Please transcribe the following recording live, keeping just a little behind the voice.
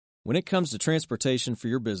When it comes to transportation for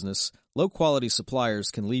your business, low-quality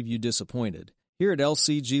suppliers can leave you disappointed. Here at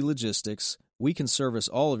LCG Logistics, we can service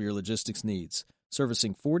all of your logistics needs.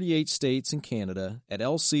 Servicing 48 states and Canada, at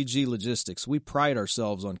LCG Logistics, we pride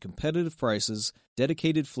ourselves on competitive prices,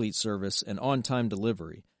 dedicated fleet service, and on-time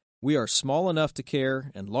delivery. We are small enough to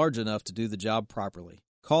care and large enough to do the job properly.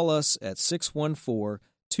 Call us at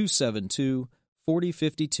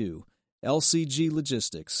 614-272-4052. LCG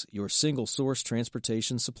Logistics, your single-source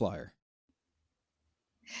transportation supplier.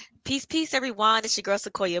 Peace, peace, everyone. It's your girl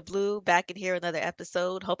Sequoia Blue back in here another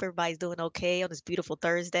episode. Hope everybody's doing okay on this beautiful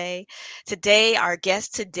Thursday. Today, our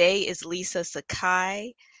guest today is Lisa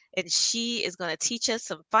Sakai, and she is going to teach us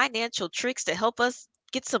some financial tricks to help us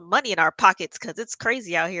get some money in our pockets because it's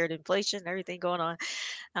crazy out here, the inflation and everything going on.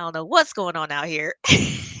 I don't know what's going on out here.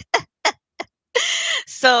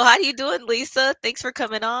 So, how you doing, Lisa? Thanks for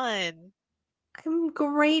coming on. I'm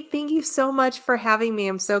great. Thank you so much for having me.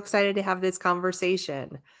 I'm so excited to have this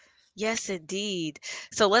conversation. Yes, indeed.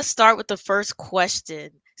 So let's start with the first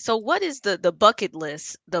question. So what is the bucket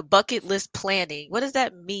list? The bucket list planning. What does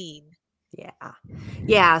that mean? Yeah.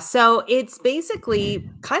 Yeah. So it's basically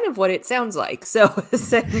kind of what it sounds like. So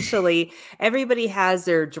essentially, everybody has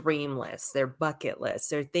their dream list, their bucket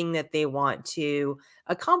list, their thing that they want to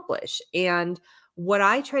accomplish. And what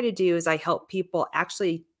I try to do is I help people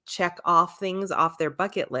actually check off things off their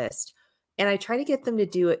bucket list. And I try to get them to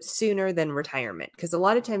do it sooner than retirement. Because a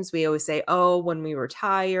lot of times we always say, oh, when we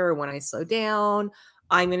retire, when I slow down,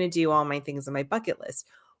 I'm going to do all my things on my bucket list.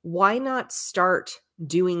 Why not start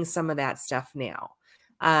doing some of that stuff now?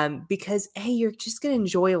 Because A, you're just going to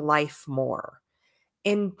enjoy life more.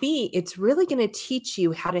 And B, it's really going to teach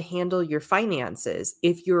you how to handle your finances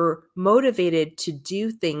if you're motivated to do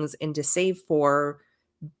things and to save for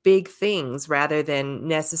big things rather than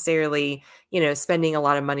necessarily, spending a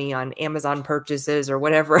lot of money on Amazon purchases or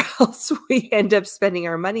whatever else we end up spending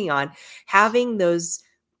our money on. Having those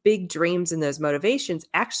big dreams and those motivations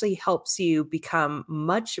actually helps you become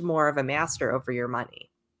much more of a master over your money.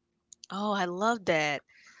 Oh, I love that.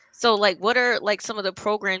 So like what are like some of the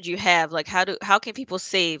programs you have? Like how can people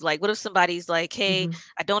save? Like what if somebody's like, "Hey, Mhm.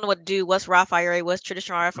 I don't know what to do. What's Roth IRA? What's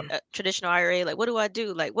traditional IRA? Like what do I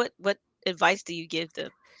do?" Like what advice do you give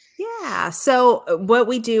them? Yeah. So what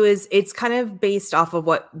we do is it's kind of based off of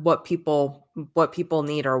what people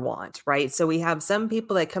need or want, right? So we have some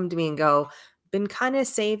people that come to me and go, been kind of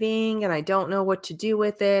saving and I don't know what to do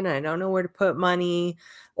with it and I don't know where to put money,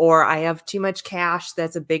 or I have too much cash.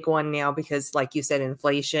 That's a big one now because like you said,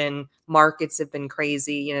 inflation, markets have been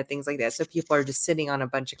crazy, things like that. So people are just sitting on a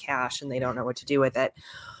bunch of cash and they don't know what to do with it.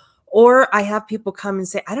 Or I have people come and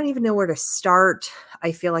say, I don't even know where to start.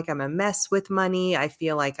 I feel like I'm a mess with money. I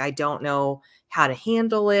feel like I don't know how to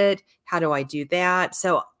handle it. How do I do that?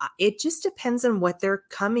 So it just depends on what they're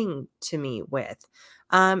coming to me with.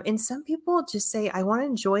 And some people just say, I want to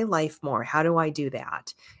enjoy life more. How do I do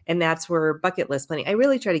that? And that's where bucket list planning, I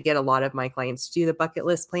really try to get a lot of my clients to do the bucket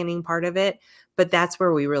list planning part of it, but that's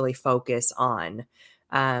where we really focus on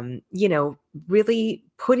really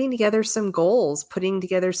putting together some goals, putting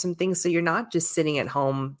together some things so you're not just sitting at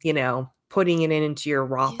home, putting it into your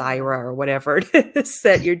Roth Yeah. IRA or whatever it is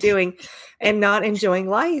that you're doing and not enjoying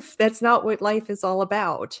life. That's not what life is all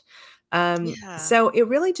about. Yeah. So it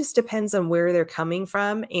really just depends on where they're coming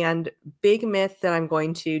from. And big myth that I'm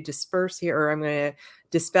going to disperse here, or I'm going to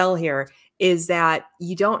dispel here, is that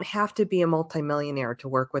you don't have to be a multimillionaire to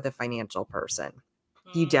work with a financial person.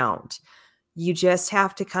 You Mm, don't. You just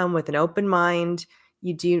have to come with an open mind.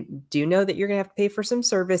 You do know that you're going to have to pay for some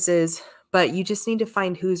services, but you just need to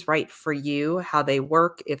find who's right for you, how they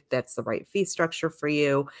work, if that's the right fee structure for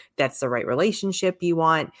you, that's the right relationship you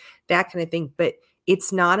want, that kind of thing. But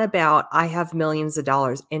it's not about I have millions of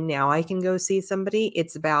dollars and now I can go see somebody.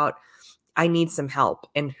 It's about I need some help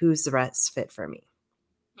and who's the best fit for me.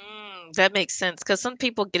 that makes sense because some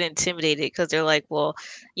people get intimidated because they're like, well,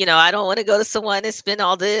 I don't want to go to someone and spend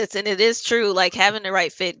all this. And it is true, like having the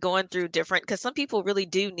right fit, going through different, because some people really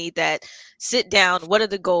do need that sit down. What are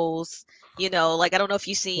the goals? Like I don't know if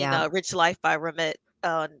you've seen Yeah. Rich Life by Ramit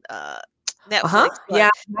on Uh-huh. Netflix, but Yeah,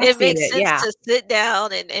 I've it seen makes it. sense Yeah. to sit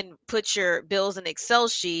down and put your bills in Excel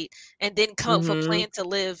sheet and then come up with a Mhm. plan to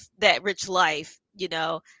live that rich life,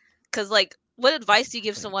 because like what advice do you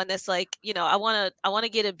give someone that's like, I want to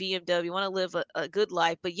get a BMW, want to live a good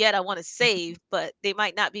life, but yet I want to save, but they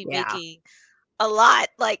might not be Yeah. making a lot.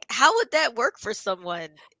 Like, how would that work for someone?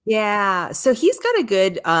 Yeah. So he's got a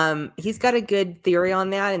good theory on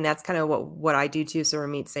that, and that's kind of what I do too. So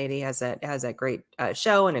Ramit Sethi has a great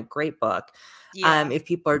show and a great book. Yeah. If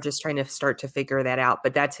people are just trying to start to figure that out,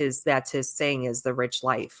 but that's his saying is the rich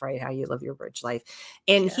life, right? How you live your rich life.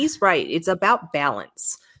 And Yeah. he's right. It's about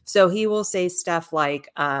balance. So he will say stuff like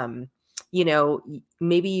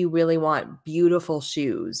maybe you really want beautiful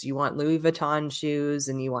shoes. You want Louis Vuitton shoes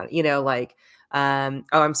and you want, like oh,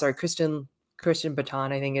 I'm sorry, Christian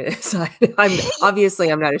Baton, I think it is.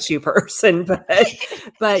 I'm not a shoe person,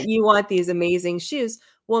 but you want these amazing shoes.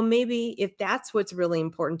 Well, maybe if that's what's really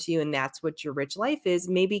important to you and that's what your rich life is,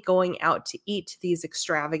 maybe going out to eat to these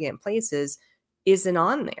extravagant places isn't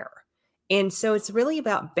on there. And so it's really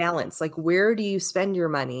about balance. Like, where do you spend your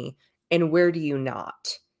money and where do you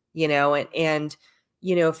not?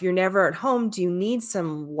 If you're never at home, do you need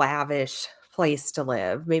some lavish place to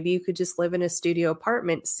live? Maybe you could just live in a studio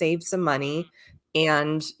apartment, save some money,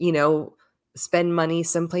 and spend money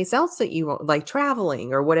someplace else that you want, like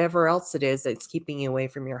traveling or whatever else it is that's keeping you away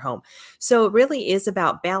from your home. So it really is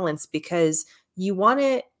about balance because you want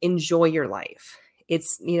to enjoy your life.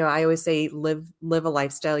 It's, I always say live a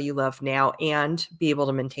lifestyle you love now and be able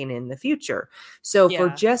to maintain it in the future. So if we're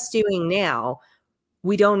Yeah. just doing now,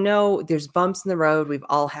 we don't know, there's bumps in the road. We've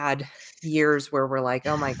all had years where we're like,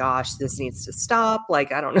 oh my gosh, this needs to stop.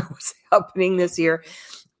 Like, I don't know what's happening this year.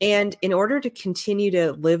 Mhm. And in order to continue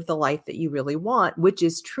to live the life that you really want, which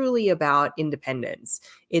is truly about independence,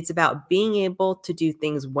 it's about being able to do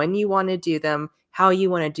things when you want to do them, how you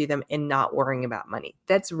want to do them, and not worrying about money.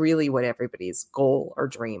 That's really what everybody's goal or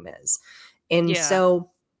dream is. And Yeah. so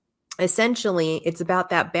essentially, it's about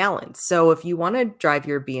that balance. So if you want to drive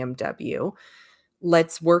your BMW,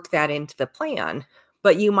 let's work that into the plan.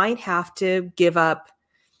 But you might have to give up,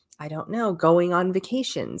 I don't know, going on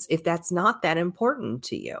vacations if that's not that important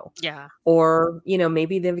to you. Yeah. Or,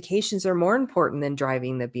 maybe the vacations are more important than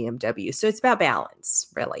driving the BMW. So it's about balance,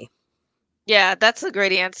 really. Yeah, that's a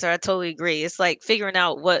great answer. I totally agree. It's like figuring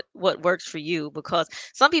out what works for you because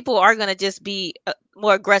some people are going to just be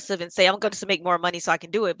more aggressive and say I'm going to make more money so I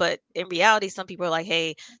can do it. But in reality, some people are like,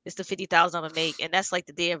 "Hey, it's the 50,000 I'm gonna make," and that's like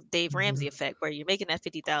the Dave Ramsey Mhm. effect, where you're making that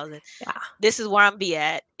 50,000. Yeah, This is where I'm be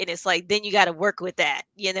at, and it's like then you got to work with that.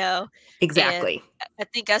 And exactly. I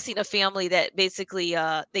think I seen a family that basically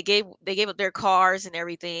they gave up their cars and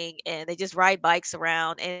everything, and they just ride bikes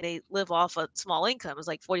around, and they live off a small income. It's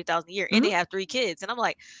like 40,000 a year, and they Mhm. have 3 kids, and I'm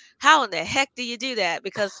like, how in the heck do you do that?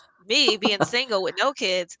 Because me being single with no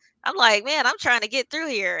kids, I'm like, man, I'm trying to get through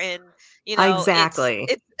here, and Exactly.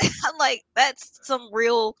 it's I'm like that's some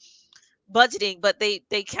real budgeting, but they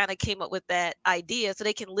kind of came up with that idea so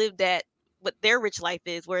they can live that what their rich life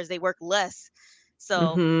is, whereas they work less.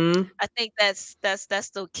 So Mhm. I think that's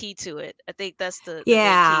the key to it. I think that's the main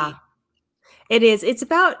Yeah. key. It is. It's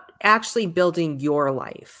about actually building your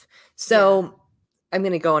life. Yeah. So I'm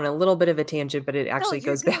going to go on a little bit of a tangent, but it No, actually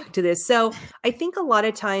you're goes good. back to this. So I think a lot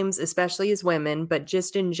of times, especially as women, but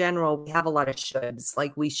just in general, we have a lot of shoulds.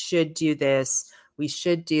 Like, we should do this, we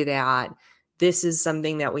should do that. This is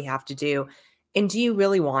something that we have to do. And do you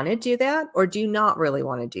really want to do that? Or do you not really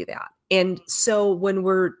want to do that? And so when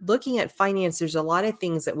we're looking at finance, there's a lot of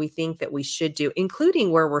things that we think that we should do,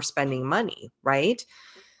 including where we're spending money, right?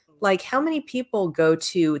 Mhm. Like, how many people go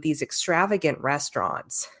to these extravagant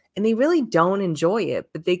restaurants and they really don't enjoy it,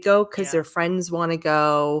 but they go because Yeah. their friends want to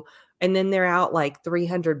go, and then they're out like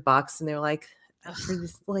 $300 and they're like, for Ugh,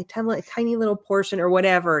 this like tiny little portion or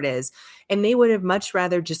whatever it is. And they would have much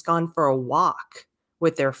rather just gone for a walk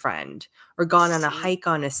with their friend or gone on a see. hike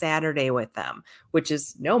on a Saturday with them, which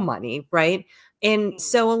is no money, right? And Mhm.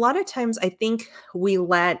 so a lot of times I think we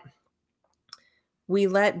let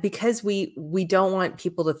because we don't want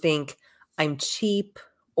people to think I'm cheap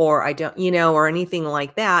or I don't, or anything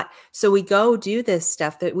like that. So we go do this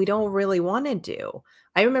stuff that we don't really want to do.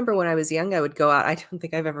 I remember when I was young, I would go out. I don't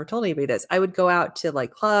think I've ever told anybody this. I would go out to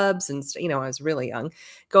like clubs and, I was really young,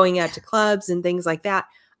 going out to clubs and things like that.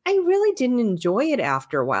 I really didn't enjoy it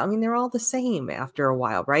after a while. I mean, they're all the same after a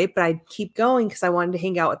while, right? But I'd keep going because I wanted to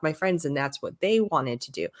hang out with my friends and that's what they wanted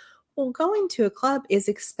to do. Well, going to a club is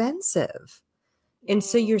expensive. And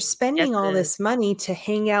so you're Yes, spending it all is. this money to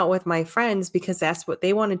hang out with my friends because that's what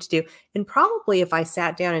they wanted to do. And probably if I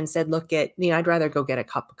sat down and said, look at, I'd rather go get a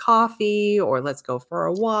cup of coffee or let's go for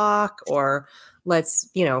a walk or let's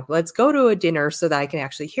go to a dinner so that I can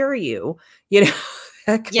actually hear you, that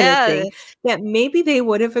kind of thing, Yes, that maybe they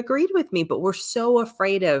would have agreed with me, but we're so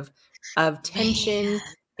afraid of man. tension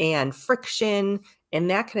and friction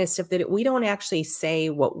and that kind of stuff that we don't actually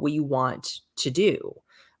say what we want to do.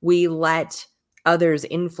 We let others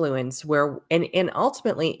influence where and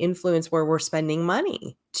ultimately influence where we're spending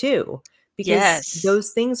money too, because Yes.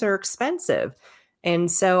 those things are expensive.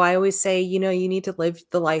 And so I always say, you need to live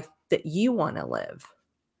the life that you want to live.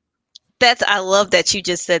 I love that you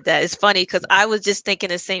just said that. It's funny because I was just thinking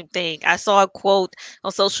the same thing. I saw a quote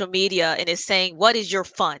on social media and it's saying, "What is your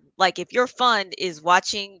fun?" Like if your fun is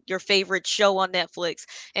watching your favorite show on Netflix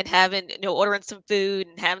and having, ordering some food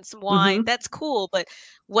and having some wine, Mhm. that's cool. But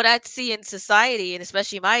what I see in society and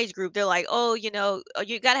especially my age group, they're like, "Oh, you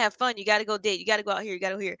got to have fun. You got to go date. You got to go out here. You got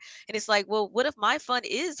to go here." And it's like, well, what if my fun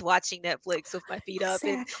is watching Netflix with my feet up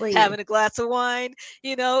and Exactly. having a glass of wine?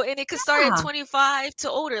 And it could start at Yeah. 25 to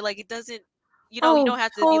older. Like it doesn't, you Oh, don't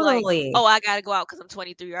have to be like, totally. oh, I gotta go out because I'm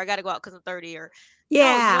 23 or I gotta go out because I'm 30 or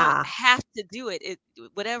no, you don't Yeah. have to do it.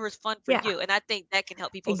 Whatever's fun for Yeah. you. And I think that can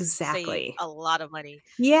help people save Exactly. a lot of money.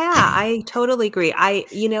 Yeah, I totally agree.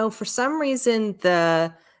 For some reason,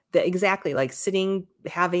 the exactly like sitting,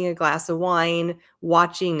 having a glass of wine,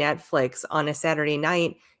 watching Netflix on a Saturday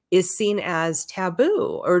night is seen as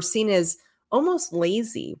taboo or seen as almost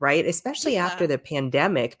lazy, right? Especially after Yeah. the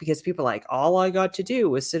pandemic, because people are like, all I got to do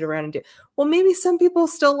was sit around and do. Well, maybe some people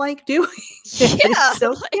still like doing it. Yeah. It's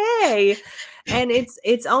okay. And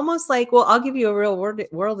it's almost like, well, I'll give you a real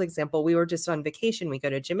world example. We were just on vacation. We go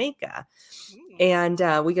to Jamaica Mm.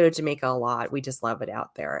 and we go to Jamaica a lot. We just love it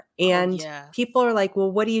out there. Oh And yeah. people are like,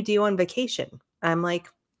 well, what do you do on vacation? I'm like,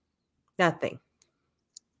 nothing.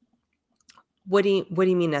 What do you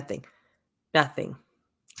mean nothing? Nothing.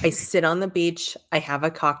 I sit on the beach, I have a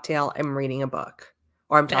cocktail, I'm reading a book,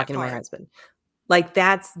 or I'm That talking to my part. husband. Like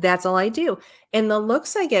that's all I do. And the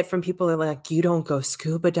looks I get from people are like, you don't go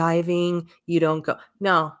scuba diving, you don't go.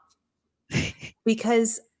 No,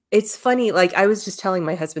 because it's funny, like, I was just telling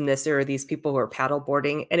my husband this, there are these people who are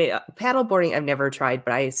paddleboarding, and paddleboarding I've never tried,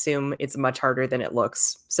 but I assume it's much harder than it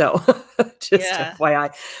looks. So, just Yeah.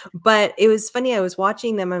 FYI. But it was funny, I was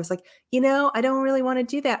watching them, I was like, I don't really wanna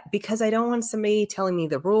do that because I don't want somebody telling me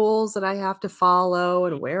the rules that I have to follow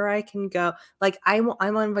and where I can go. Like, I'm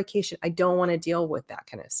on vacation, I don't wanna deal with that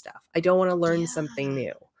kind of stuff. I don't wanna learn Yeah. something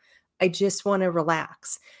new. I just wanna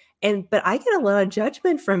relax. But I get a lot of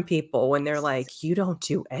judgment from people when they're like, "You don't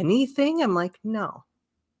do anything?" I'm like, "No,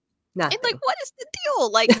 And like, nothing." what is the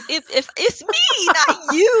deal? Like, if it's me,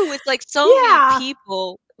 not you, it's like so many Yeah,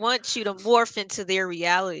 people want you to morph into their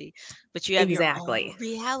reality, but you have your own exactly.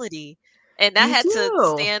 reality. And I You had to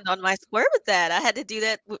do. stand on my square with that. I had to do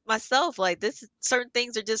that with myself. Like, certain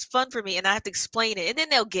things are just fun for me, and I have to explain it, and then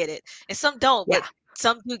they'll get it. And some don't, but Yeah,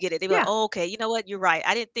 some do get it. They be like, yeah, "Oh, okay, you know what? You're right.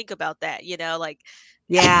 I didn't think about that." Like,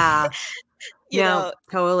 yeah. you No, know,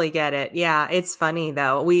 totally get it. Yeah, it's funny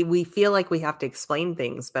though. We feel like we have to explain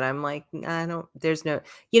things, but I'm like, I don't there's no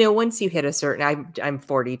once you hit a certain I'm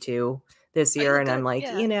 42 this oh, year yeah, and I'm good, like,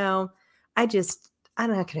 yeah, I'm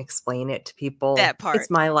not going to explain it to people. that It's part.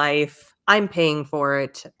 my life. I'm paying for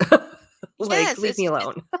it. Like, Yes, leave me it's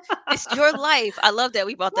alone. It's your life. I love that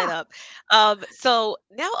we brought that Yeah, up. So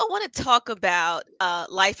now I want to talk about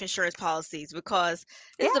life insurance policies because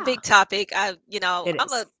this is a yeah, big topic. it I'm a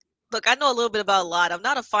is. look. I know a little bit about a lot. I'm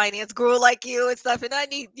not a finance guru like you and stuff, and I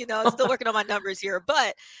need, I'm still working on my numbers here.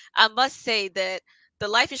 But I must say that the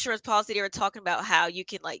life insurance policy they were talking about how you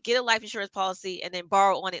can like get a life insurance policy and then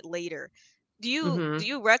borrow on it later. Do Mhm.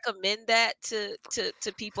 you recommend that to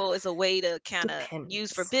people as a way to kind of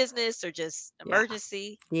use for Depends. business or just Yeah.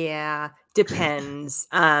 emergency? Yeah, depends.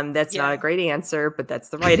 That's not a Yeah. great answer, but that's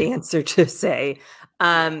the right answer to say.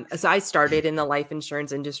 Yeah. So I started in the life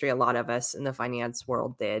insurance industry. A lot of us in the finance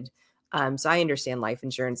world did. So I understand life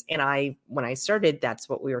insurance. And when I started, that's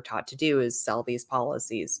what we were taught to do is sell these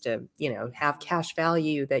policies to, have cash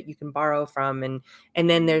value that you can borrow from. And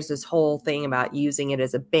then there's this whole thing about using it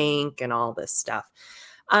as a bank and all this stuff.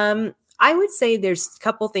 I would say there's a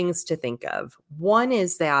couple things to think of. One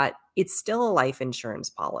is that it's still a life insurance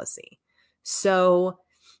policy. So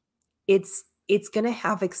it's going to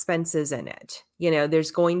have expenses in it.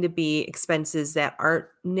 There's going to be expenses that aren't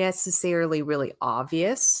necessarily really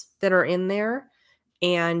obvious that are in there.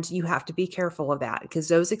 And you have to be careful of that because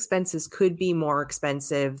those expenses could be more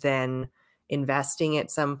expensive than investing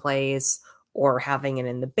it someplace or having it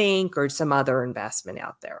in the bank or some other investment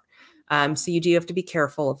out there. So you do have to be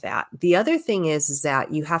careful of that. The other thing is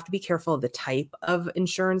that you have to be careful of the type of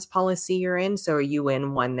insurance policy you're in. So are you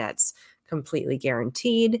in one that's completely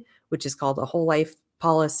guaranteed, which is called a whole life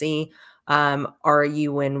policy? Are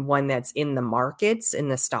you in one that's in the markets, in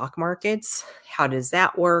the stock markets? How does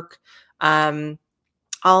that work?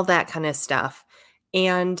 All that kind of stuff.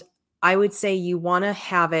 And I would say you want to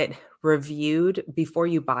have it reviewed before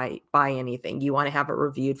you buy anything. You want to have it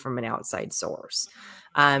reviewed from an outside source,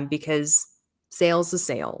 because Sales is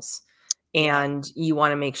sales. Yeah. And you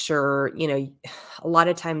want to make sure, a lot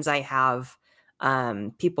of times I have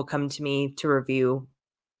people come to me to review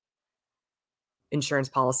insurance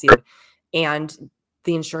policy, and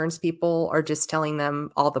the insurance people are just telling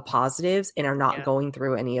them all the positives and are not Yeah. going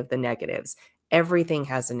through any of the negatives. Everything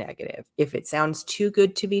has a negative. If it sounds too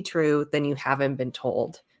good to be true, then you haven't been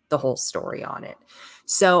told the whole story on it.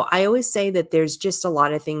 So I always say that there's just a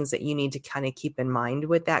lot of things that you need to kind of keep in mind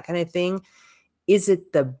with that kind of thing. Is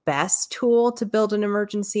it the best tool to build an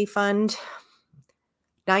emergency fund?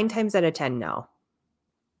 9 times out of 10, no,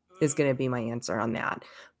 is going to be my answer on that.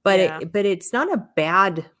 But Yeah. it's not a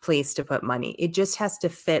bad place to put money. It just has to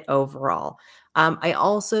fit overall. I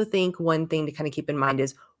also think one thing to kind of keep in mind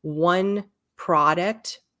is one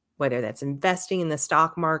product, whether that's investing in the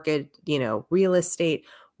stock market, real estate,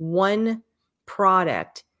 one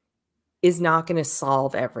product is not going to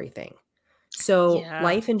solve everything. So Yeah.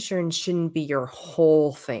 life insurance shouldn't be your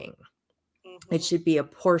whole thing. It should be a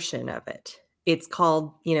portion of it. It's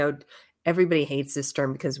called, everybody hates this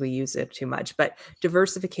term because we use it too much, but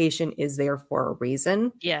diversification is there for a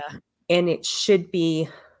reason. Yeah. And it should be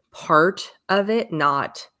part of it,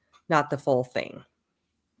 not the full thing.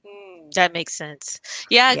 That makes sense.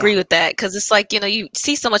 Yeah, I Yeah. agree with that because it's like, you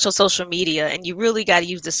see so much on social media and you really got to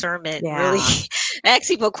use discernment and really Yeah. ask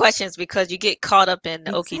people questions because you get caught up in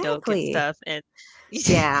the okey doke and Exactly. stuff. And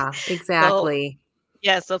Yeah, so, exactly.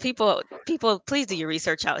 yeah, so people, please do your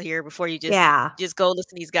research out here before you Yeah, just go listen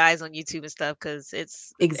to these guys on YouTube and stuff because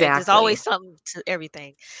there's exactly. always something to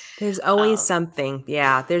everything. There's always Um, something.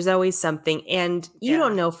 Yeah, there's always something. And you yeah,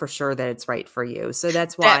 don't know for sure that it's right for you. So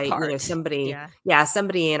that's that why, part. somebody, Yeah.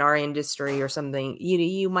 somebody in our industry or something,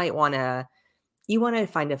 you might want to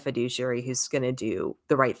find a fiduciary who's going to do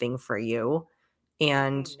the right thing for you.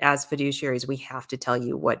 And Mhm. as fiduciaries, we have to tell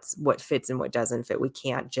you what fits and what doesn't fit. We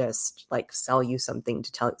can't just like sell you something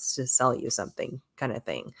to sell you something kind of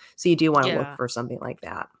thing. So you do want to look Yeah. for something like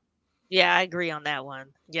that. Yeah, I agree on that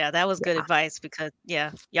one. Yeah, that was good Yeah. advice because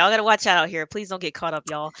yeah, y'all gotta watch out here. Please don't get caught up,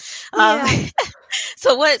 y'all. Um, Yeah.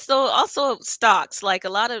 so also stocks, like a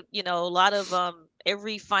lot of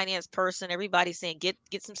every finance person, everybody's saying get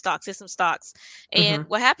some stocks, get some stocks. And Hmm.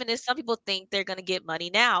 what happened is some people think they're gonna get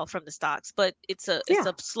money now from the stocks, but it's Yeah.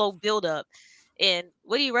 a slow build up. And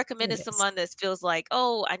what do you recommend to It is. someone that feels like,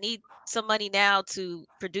 oh, I need some money now to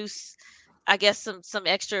produce, I guess, some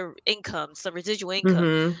extra income, some residual income?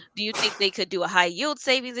 Hmm. Do you think they could do a high yield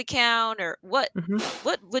savings account, or Hmm.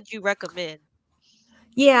 what would you recommend?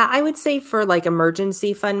 Yeah, I would say for like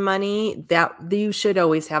emergency fund money, that you should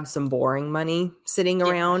always have some boring money sitting Yeah.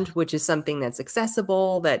 around, which is something that's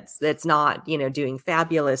accessible, that's not, doing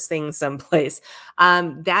fabulous things someplace.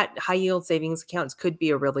 That high yield savings accounts could be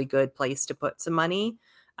a really good place to put some money.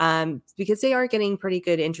 Because they are getting pretty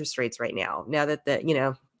good interest rates right now. Now that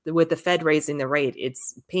with the Fed raising the rate,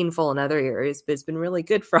 it's painful in other areas, but it's been really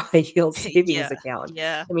good for a high yield savings Yeah. account.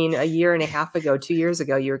 Yeah. I mean, a year and a half ago, 2 years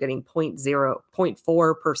ago, you were getting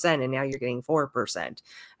 0.4%, and now you're getting 4%.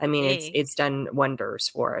 I mean, Dang. it's done wonders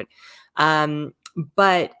for it.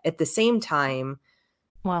 But at the same time,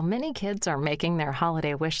 While many kids are making their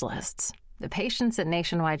holiday wish lists, the patients at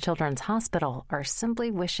Nationwide Children's Hospital are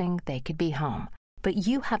simply wishing they could be home. But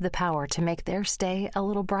you have the power to make their stay a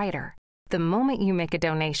little brighter. The moment you make a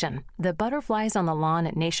donation, the butterflies on the lawn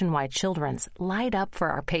at Nationwide Children's light up for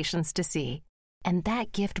our patients to see. And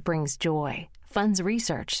that gift brings joy, funds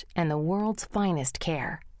research, and the world's finest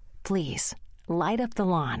care. Please, light up the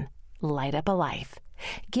lawn. Light up a life.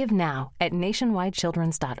 Give now at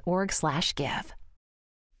nationwidechildrens.org/give.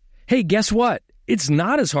 Hey, guess what? It's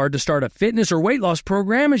not as hard to start a fitness or weight loss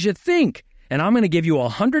program as you think. And I'm going to give you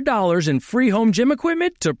 $100 in free home gym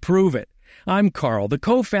equipment to prove it. I'm Carl, the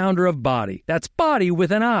co-founder of Body. That's Body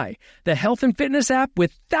with an I, the health and fitness app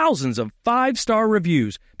with thousands of 5-star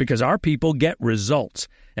reviews because our people get results.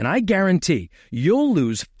 And I guarantee you'll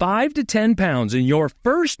lose 5 to 10 pounds in your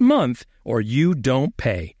first month or you don't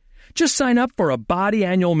pay. Just sign up for a Body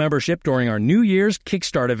annual membership during our New Year's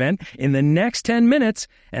Kickstart event in the next 10 minutes,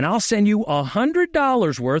 and I'll send you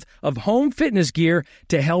 $100 worth of home fitness gear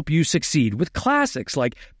to help you succeed with classics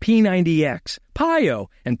like P90X, PiYo,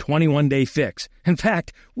 and 21 Day Fix. In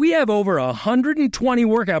fact, we have over 120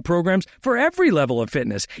 workout programs for every level of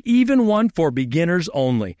fitness, even one for beginners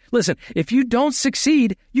only. Listen, if you don't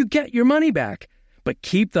succeed, you get your money back. But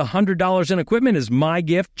keep the $100 in equipment as my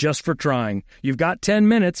gift just for trying. You've got 10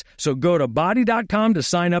 minutes, so go to body.com to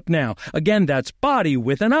sign up now. Again, that's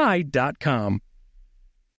bodywithani.com.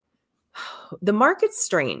 the market's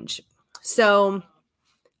strange. So,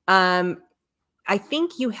 I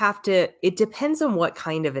think you have to, it depends on what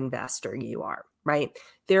kind of investor you are, right?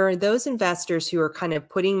 there are those investors who are kind of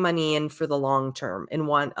putting money in for the long term and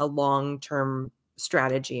want a long-term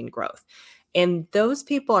strategy and growth. And those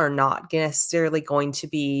people are not necessarily going to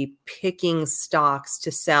be picking stocks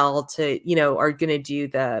to sell to, are going to do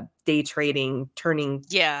the day trading, turning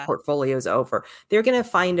Yeah. portfolios over. They're going to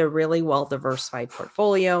find a really well-diversified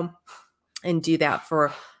portfolio and do that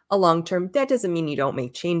for a long term. That doesn't mean you don't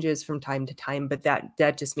make changes from time to time, but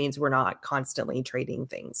that just means we're not constantly trading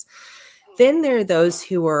things. Then there are those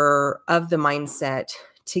who are of the mindset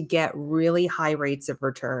to get really high rates of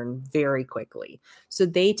return very quickly. So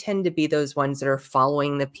they tend to be those ones that are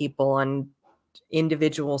following the people on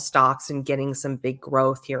individual stocks and getting some big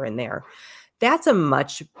growth here and there. That's a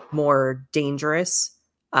much more dangerous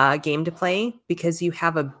game to play because you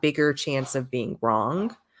have a bigger chance of being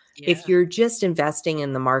wrong. If Yeah. you're just investing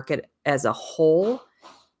in the market as a whole,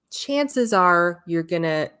 chances are you're going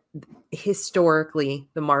to, historically,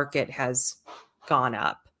 the market has gone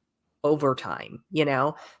up over time,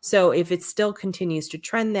 So if it still continues to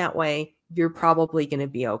trend that way, you're probably going to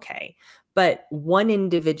be okay. But one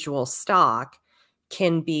individual stock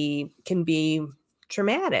can be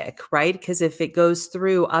traumatic, right? Because if it goes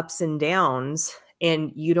through ups and downs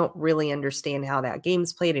and you don't really understand how that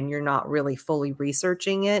game's played and you're not really fully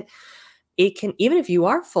researching it, it can, even if you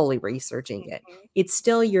are fully researching it, it's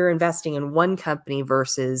still you're investing in one company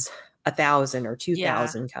versus 1,000 or Yeah.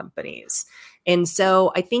 2,000 companies. And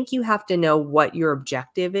so I think you have to know what your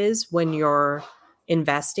objective is when you're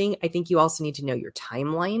investing. I think you also need to know your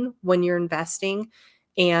timeline when you're investing.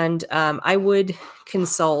 And I would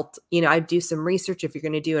consult, I'd do some research. If you're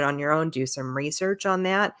going to do it on your own, do some research on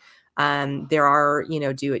that. There are,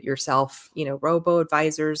 do it yourself, robo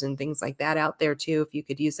advisors and things like that out there too, if you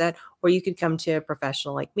could use that, or you could come to a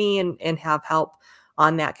professional like me and have help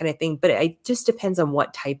on that kind of thing. But it just depends on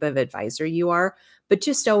what type of advisor you are. But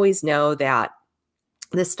just always know that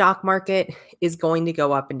the stock market is going to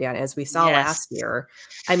go up and down, as we saw last Yes. year.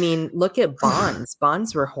 I mean, look at bonds.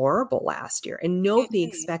 Bonds were horrible last year, and nobody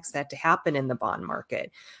expects that to happen in the bond market.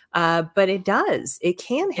 But it does. It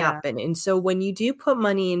can Yeah. happen. And so when you do put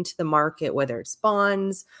money into the market, whether it's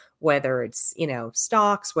bonds, whether it's,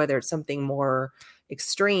 stocks, whether it's something more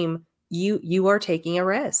extreme, you are taking a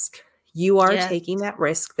risk. You are Yes. taking that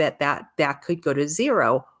risk that could go to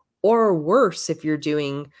zero, or worse if you're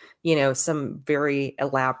doing some very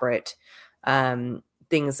elaborate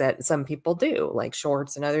things that some people do, like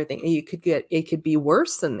shorts and other things. It could be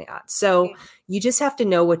worse than that. So you just have to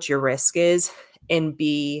know what your risk is and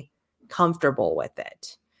be comfortable with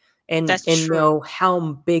it, and That's true. know how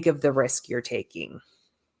big of the risk you're taking.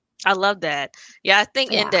 I love that. Yeah, I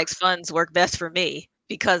think Yeah. index funds work best for me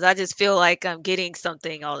because I just feel like I'm getting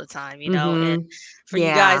something all the time, and Mm-hmm. for you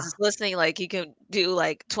guys Yeah. that's listening, like you can do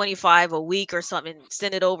like 25 a week or something,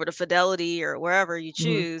 send it over to Fidelity or wherever you Mm-hmm.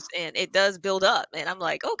 choose, and it does build up. And I'm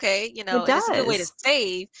like, okay, It and it's a good way to does.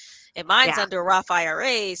 save. And mine's Yeah. under a Roth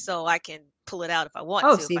IRA, so I can pull it out if I want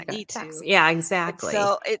Oh, to, so if I you've got need tax. to. Yeah, And exactly.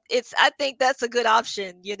 so it's I think that's a good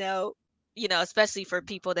option, especially for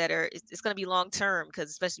people that are it's going to be long term because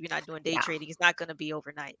especially if you're not doing day Yeah. trading, it's not going to be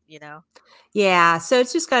overnight. Yeah, so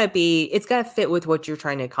it's just it's got to fit with what you're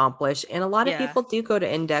trying to accomplish. And a lot of Yeah. people do go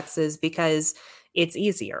to indexes because it's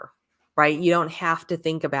easier, right? You don't have to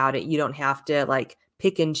think about it. You don't have to like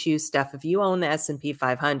pick and choose stuff. If you own the S&P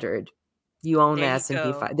 500, you own There the you S&P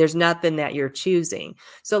go. 500. There's nothing that you're choosing.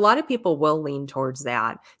 So a lot of people will lean towards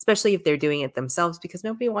that, especially if they're doing it themselves, because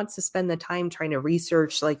nobody wants to spend the time trying to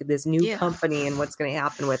research like this new Yeah. company and what's going to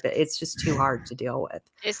happen with it. It's just too hard to deal with.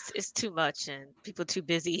 It's too much and people too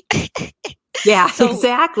busy. Yeah, So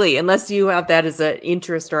exactly. Unless you have that as an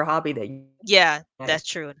interest or hobby that you yeah, have. that's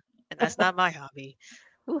true. And that's not my hobby.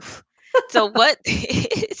 Oof. So what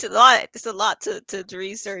it's a lot to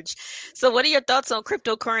research. So what are your thoughts on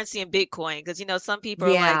cryptocurrency and Bitcoin? Because some people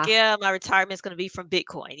are like, Yeah, yeah, my retirement's gonna be from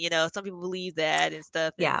Bitcoin. Some people believe that and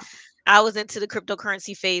stuff. And yeah. I was into the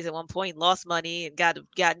cryptocurrency phase at one point, lost money and got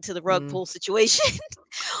into the rug Mm. pull situation.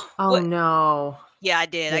 Oh, What no. Yeah, I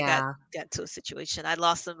did. I got Yeah, got into a situation. I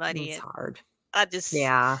lost some money it's and hard. I just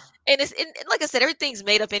Yeah. and like I said, everything's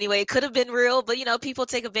made up anyway. It could have been real, but people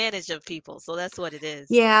take advantage of people. So that's what it is.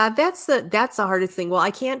 Yeah, that's the hardest thing. Well,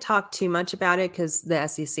 I can't talk too much about it because the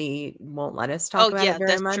SEC won't let us talk Oh about it yeah,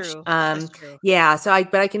 very that's much. true. That's true. Yeah,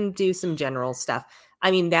 but I can do some general stuff.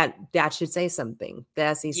 I mean, that should say something. The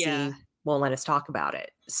Yeah. SEC won't let us talk about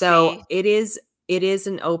it. So See? it is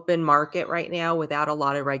an open market right now without a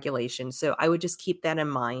lot of regulation. So I would just keep that in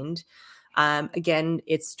mind. Again,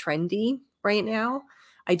 it's trendy right now.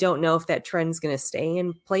 I don't know if that trend's going to stay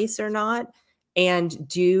in place or not. And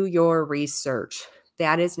do your research.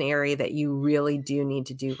 That is an area that you really do need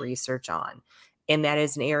to do research on. And that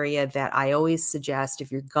is an area that I always suggest,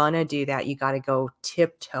 if you're going to do that, you got to go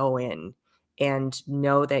tiptoe in and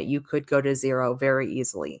know that you could go to zero very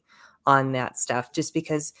easily on that stuff, just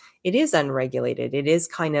because it is unregulated. It is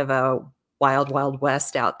kind of a wild, wild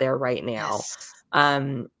west out there right now.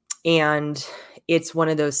 Yes. And it's one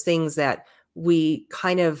of those things that we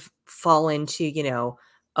kind of fall into,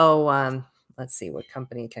 let's see, what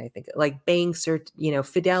company can I think of? Like banks or,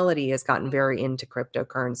 Fidelity has gotten very into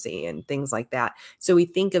cryptocurrency and things like that. So we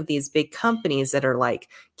think of these big companies that are like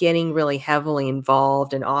getting really heavily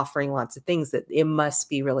involved and offering lots of things, that it must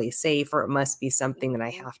be really safe, or it must be something that I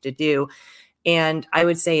have to do. And I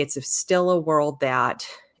would say it's still a world that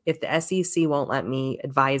if the SEC won't let me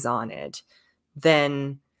advise on it,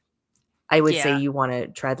 then I would say Yeah. you want to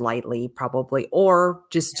tread lightly, probably, or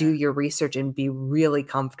just do your research and be really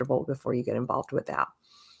comfortable before you get involved with that.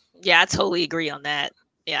 Yeah, I totally agree on that.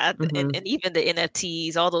 Yeah, Mhm. and even the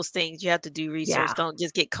NFTs, all those things, you have to do research. Yeah. Don't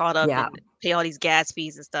just get caught up Yeah. and pay all these gas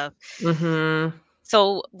fees and stuff. Mhm.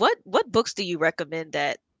 So, what books do you recommend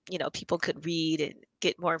that, people could read and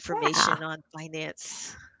get more Yeah. information on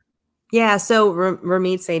finance? Yeah, so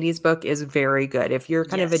Ramit Sethi's book is very good. If you're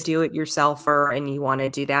kind of a Yes. do-it-yourselfer and you want to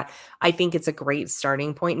do that, I think it's a great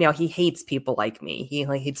starting point. Now, he hates people like me. He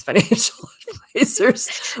hates financial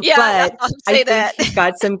advisors, Yeah, I but saw him I say think that. he's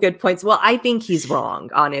got some good points. Well, I think he's wrong,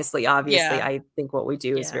 honestly. Obviously, Yeah, I think what we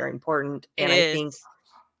do is yeah, very important, it and I think is.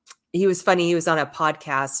 he was funny. He was on a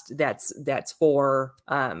podcast that's for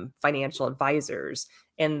financial advisors,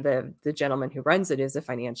 and the gentleman who runs it is a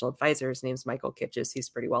financial advisor. His name's Michael Kitches. He's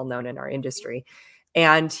pretty well known in our industry.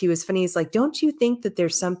 And he was funny. He's like, don't you think that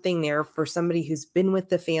there's something there for somebody who's been with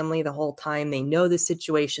the family the whole time? They know the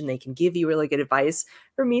situation. They can give you really good advice.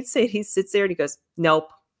 For me to say, he sits there and he goes,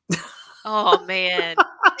 nope. Oh, man.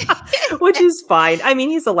 Which is fine. I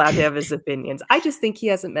mean, he's allowed to have his opinions. I just think he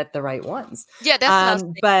hasn't met the right ones. Yeah, that's what I was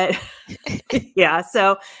But thinking. yeah,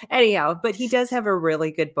 so anyhow, but he does have a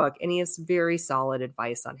really good book, and he has very solid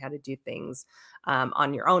advice on how to do things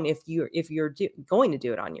on your own if you're going to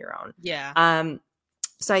do it on your own. Yeah.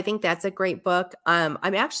 So I think that's a great book. I'm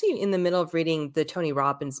actually in the middle of reading the Tony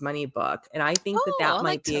Robbins Money book, and I think Oh, that I like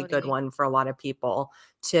might be a good Tony. one for a lot of people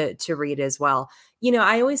to read as well.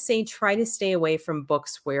 I always say try to stay away from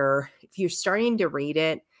books where if you're starting to read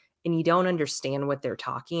it and you don't understand what they're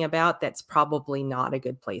talking about, that's probably not a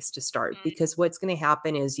good place to start, Mm, because what's going to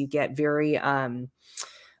happen is you get very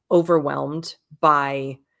overwhelmed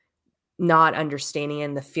by not understanding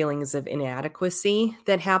and the feelings of inadequacy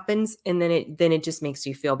that happens, and then it just makes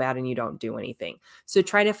you feel bad and you don't do anything. So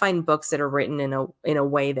try to find books that are written in a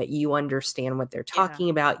way that you understand what they're yeah.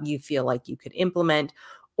 talking about, you feel like you could implement,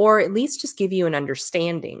 or at least just give you an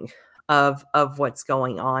understanding of what's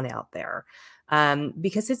going on out there,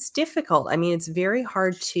 because it's difficult. I mean, it's very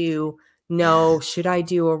hard to know, should I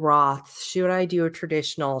do a Roth, should I do a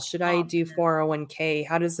traditional, should I Oh, do man. 401k,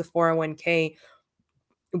 how does the 401k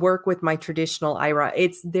work with my traditional IRA?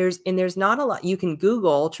 There's not a lot. You can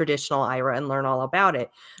Google traditional IRA and learn all about it,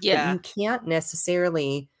 but Yeah. you can't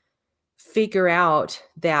necessarily figure out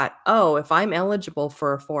that, oh, if I'm eligible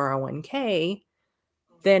for a 401k,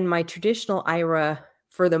 then my traditional IRA,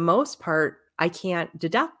 for the most part, I can't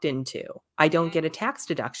deduct into. I don't get a tax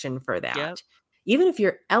deduction for Yep. that. Even if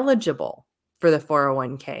you're eligible for the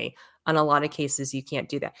 401k, on a lot of cases, you can't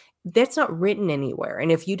do that. That's not written anywhere.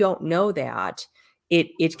 And if you don't know that,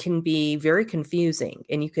 it can be very confusing,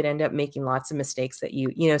 and you could end up making lots of mistakes that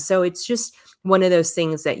so it's just one of those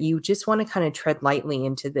things that you just want to kind of tread lightly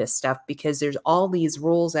into this stuff, because there's all these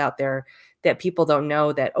rules out there that people don't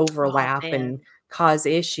know that Oh, overlap man. and cause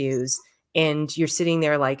issues. And you're sitting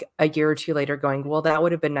there like a year or two later going, well, that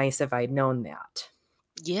would have been nice if I'd known that.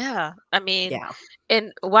 Yeah. I mean, Yeah.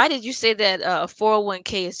 and why did you say that a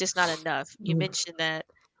 401k is just not enough? You Mm. mentioned that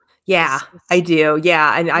Yeah, I it's do.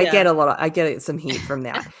 Yeah. And yeah. I get some heat from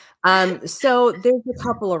that. So there's a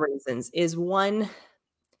couple of reasons. Is one,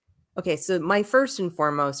 okay, so my first and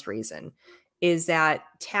foremost reason is that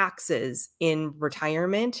taxes in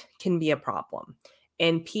retirement can be a problem.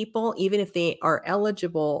 And people, even if they are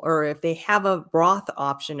eligible or if they have a Roth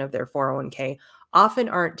option of their 401k, often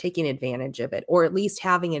aren't taking advantage of it, or at least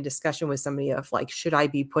having a discussion with somebody of like, should I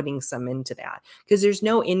be putting some into that? Because there's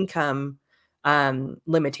no income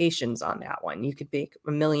limitations on that one. You could make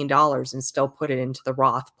 $1 million and still put it into the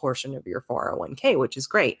Roth portion of your 401k, which is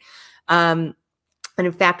great. And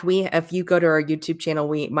in fact, if you go to our YouTube channel,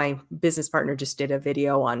 my business partner just did a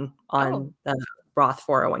video on Oh, Roth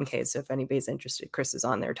 401k. So if anybody's interested, Chris is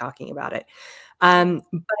on there talking about it. cool.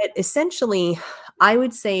 But essentially, I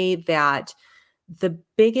would say that the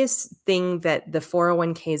biggest thing that the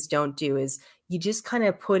 401ks don't do is you just kind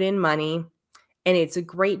of put in money, And it's a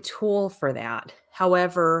great tool for that.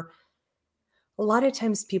 However, a lot of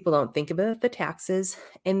times people don't think about the taxes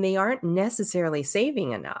and they aren't necessarily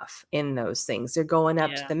saving enough in those things. They're going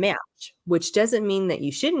up to Yeah. the match, which doesn't mean that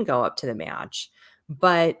you shouldn't go up to the match,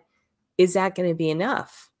 but is that going to be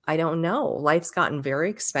enough? I don't know. Life's gotten very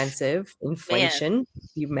expensive. Man. Inflation,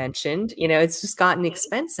 you mentioned, it's just gotten Mhm.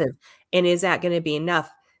 expensive. And is that going to be enough?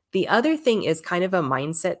 The other thing is kind of a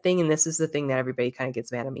mindset thing. And this is the thing that everybody kind of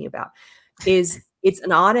gets mad at me about is it's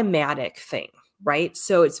an automatic thing, right?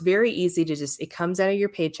 So it's very easy to just, it comes out of your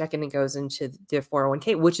paycheck and it goes into the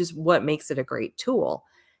 401k, which is what makes it a great tool.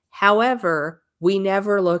 However, we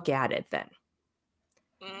never look at it then.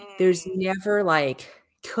 There's Mm. never like,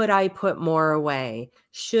 could I put more away?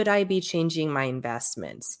 Should I be changing my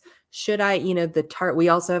investments? Should I, we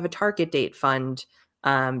also have a target date fund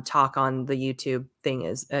talk on the YouTube thing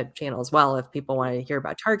is a channel as well. If people want to hear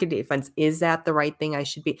about target date funds, is that the right thing I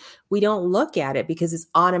should be? We don't look at it because it's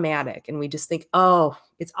automatic and we just think, oh,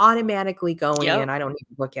 it's automatically going Yep. in. I don't need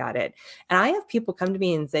to look at it. And I have people come to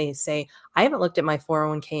me and they say, I haven't looked at my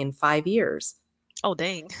 401k in 5 years. Oh,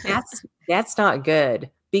 dang. That's not good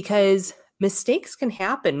because mistakes can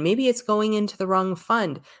happen. Maybe it's going into the wrong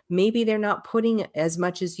fund. Maybe they're not putting as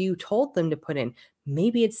much as you told them to put in.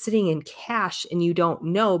 Maybe it's sitting in cash and you don't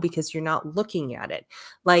know because you're not looking at it.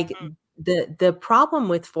 Like Mm. the problem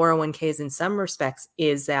with 401ks in some respects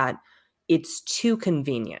is that it's too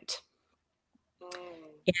convenient. Mm.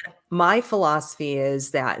 And my philosophy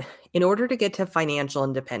is that in order to get to financial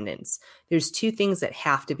independence, there's two things that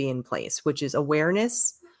have to be in place, which is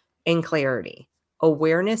awareness and clarity.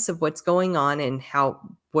 Awareness of what's going on and how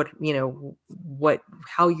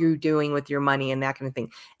you're doing with your money and that kind of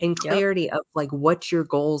thing. And Yep. clarity of like what your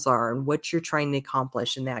goals are and what you're trying to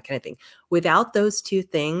accomplish and that kind of thing. Without those two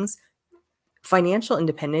things, financial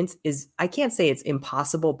independence is, I can't say it's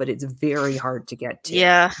impossible, but it's very hard to get to.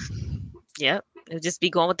 Yeah. Yep. It'll just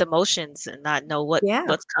be going with emotions and not know Yeah.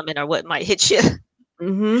 what's coming or what might hit you.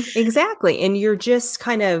 Exactly. And you're just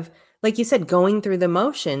kind of, like you said, going through the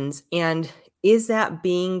motions. And is that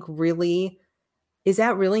really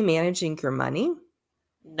managing your money?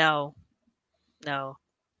 No. No.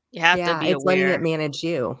 You have to Yeah, be it's letting it aware. manage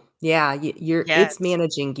you. Yeah, it's Yes.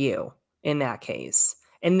 managing you in that case.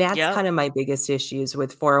 And that's Yep. kind of my biggest issues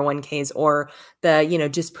with 401ks or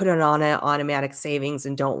just put it on an automatic savings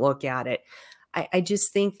and don't look at it. I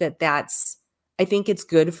just think I think it's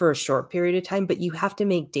good for a short period of time, but you have to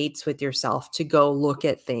make dates with yourself to go look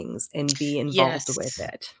at things and be involved Yes. with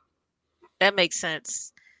it. That makes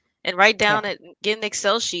sense. And write Yeah. down it, get an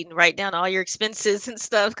Excel sheet and write down all your expenses and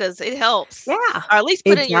stuff because it helps. Yeah, Or at least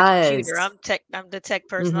put it it in your computer. does. I'm the tech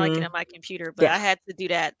person. I like it Mhm. on my computer, but Yeah, I had to do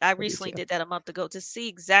that. I I do recently too. did that a month ago to see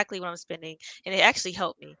exactly what I'm spending, and it actually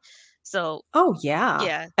helped me. So Oh, yeah.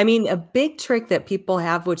 yeah. I mean, a big trick that people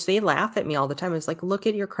have, which they laugh at me all the time, is like, look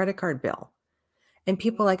at your credit card bill. And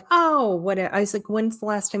people are Mm, like, oh, what? I was like, when's the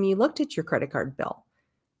last time you looked at your credit card bill?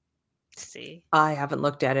 see, I haven't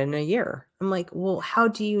looked at it in a year. I'm like, well, how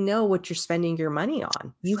do you know what you're spending your money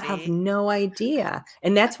on? You have see, no idea.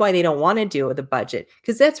 And that's why they don't want to do with a budget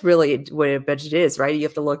because that's really what a budget is, right? You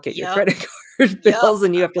have to look at your yep, credit card yep. bills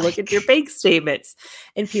and you I'm have to look at your like, bank statements.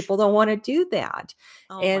 And people don't want to do that.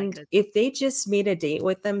 oh my And goodness, if they just made a date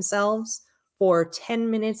with themselves for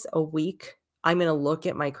 10 minutes a week, I'm going to look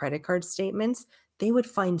at my credit card statements, they would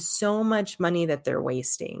find so much money that they're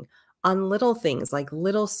wasting on little things like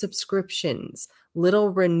little subscriptions, little oh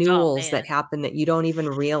renewals man, that happen that you don't even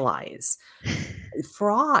realize.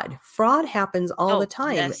 Fraud happens all the oh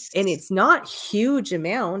time. yes, And it's not huge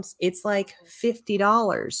amounts. It's like $50,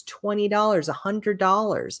 $20,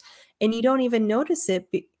 $100. And you don't even notice it.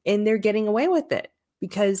 And they're getting away with it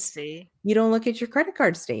because see, you don't look at your credit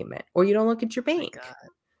card statement or you don't look at your my bank. God.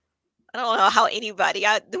 I don't know how anybody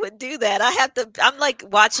would do that. I'm like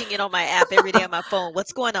watching it on my app every day on my phone.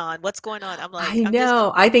 What's going on? What's going on? I'm like, I I'm just,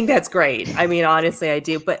 know. I think that's great. I mean, honestly, I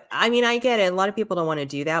do. But I mean, I get it. A lot of people don't want to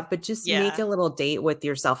do that, but just make yeah, a little date with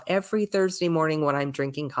yourself. Every Thursday morning when I'm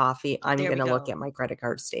drinking coffee, I'm there going we to look go. at my credit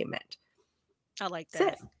card statement. I like That's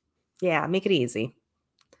that. it. Yeah, make it easy.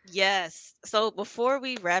 Yes. So before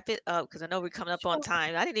we wrap it up, because I know we're coming up on Sure.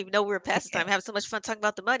 time. I didn't even know we were past the time. Okay. Having so much fun talking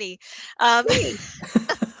about the money. Um, Yay.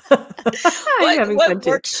 I'm having fun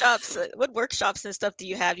too. what workshops and stuff do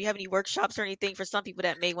you have? Do you have any workshops or anything for some people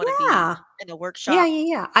that may want to be Yeah. in a Yeah, workshop? yeah,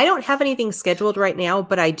 yeah. I don't have anything scheduled right now,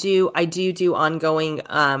 but I do ongoing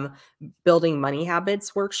building money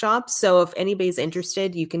habits workshops. So if anybody's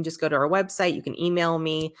interested, you can just go to our website, you can email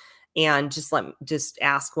me and just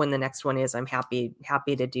ask when the next one is. I'm happy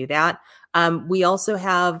to do that. We also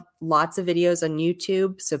have lots of videos on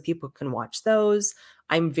YouTube, so people can watch those.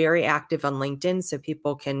 I'm very active on LinkedIn, so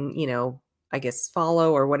people can, I guess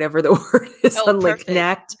follow or whatever the word is on perfect.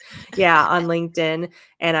 connect. Yeah, on LinkedIn.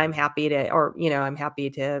 And I'm happy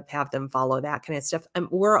to have them follow that kind of stuff.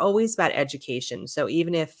 We're always about education. So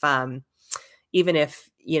even if they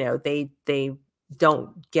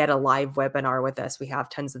don't get a live webinar with us, we have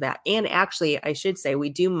tons of that. And actually, I should say we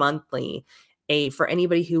do monthly for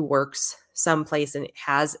anybody who works someplace and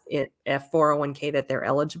has a 401k that they're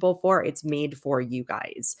eligible for. It's made for you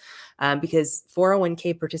guys because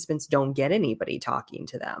 401k participants don't get anybody talking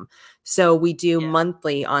to them. So we do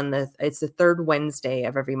monthly it's the third Wednesday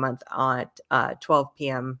of every month at 12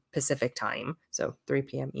 p.m. Pacific time. So 3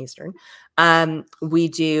 p.m. Eastern. We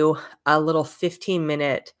do a little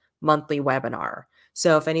 15-minute monthly webinar.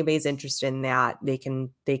 So if anybody's interested in that, they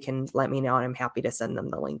can let me know, and I'm happy to send them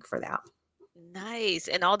the link for that. Nice.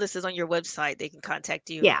 And all this is on your website. They can contact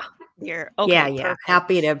you. Yeah. Here. Okay. Yeah.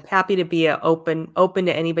 Perfect. Happy to be open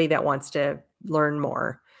to anybody that wants to learn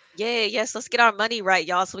more. Yeah. Yes. Let's get our money right,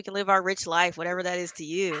 y'all, so we can live our rich life, whatever that is to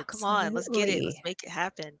you. Come on. Let's get it. Let's make it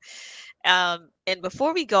happen. And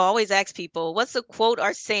before we go, I always ask people, what's a quote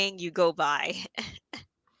or saying you go by?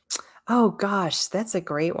 Oh gosh, that's a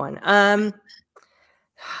great one.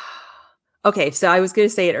 Okay, so I was going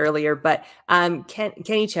to say it earlier, but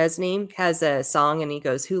Kenny Chesney has a song and he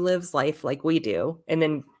goes, "Who lives life like we do?" And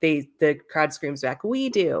then the crowd screams back, "We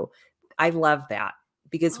do." I love that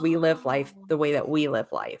because we live life the way that we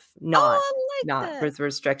live life, not with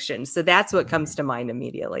restrictions. So that's what comes to mind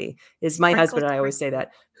immediately. Is my husband and I always say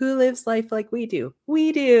that, "Who lives life like we do?"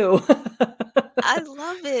 We do. I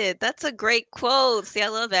love it. That's a great quote. See, I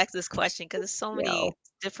love asking this question because there's so many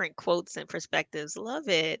different quotes and perspectives. Love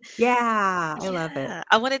it. Yeah, I love it.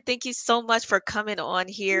 I want to thank you so much for coming on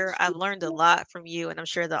here. I've learned a lot from you, and I'm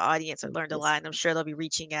sure the audience have learned a lot, and I'm sure they'll be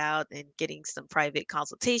reaching out and getting some private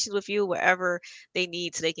consultations with you wherever they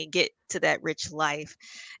need so they can get to that rich life.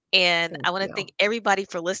 And I want to thank everybody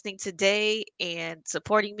for listening today and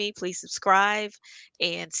supporting me. Please subscribe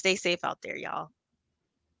and stay safe out there, y'all.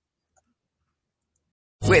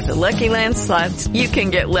 With the Lucky Land Slots, you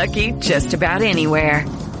can get lucky just about anywhere.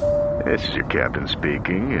 This is your captain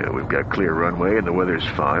speaking. We've got clear runway and the weather's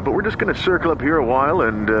fine, but we're just going to circle up here a while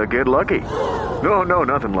and get lucky. No,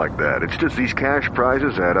 nothing like that. It's just these cash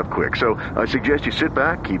prizes add up quick. So I suggest you sit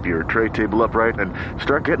back, keep your tray table upright, and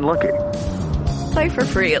start getting lucky. Play for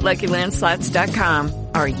free at LuckyLandSlots.com.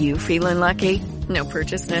 Are you feeling lucky? No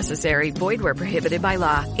purchase necessary. Void where prohibited by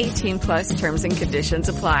law. 18+ terms and conditions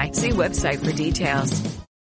apply. See website for details.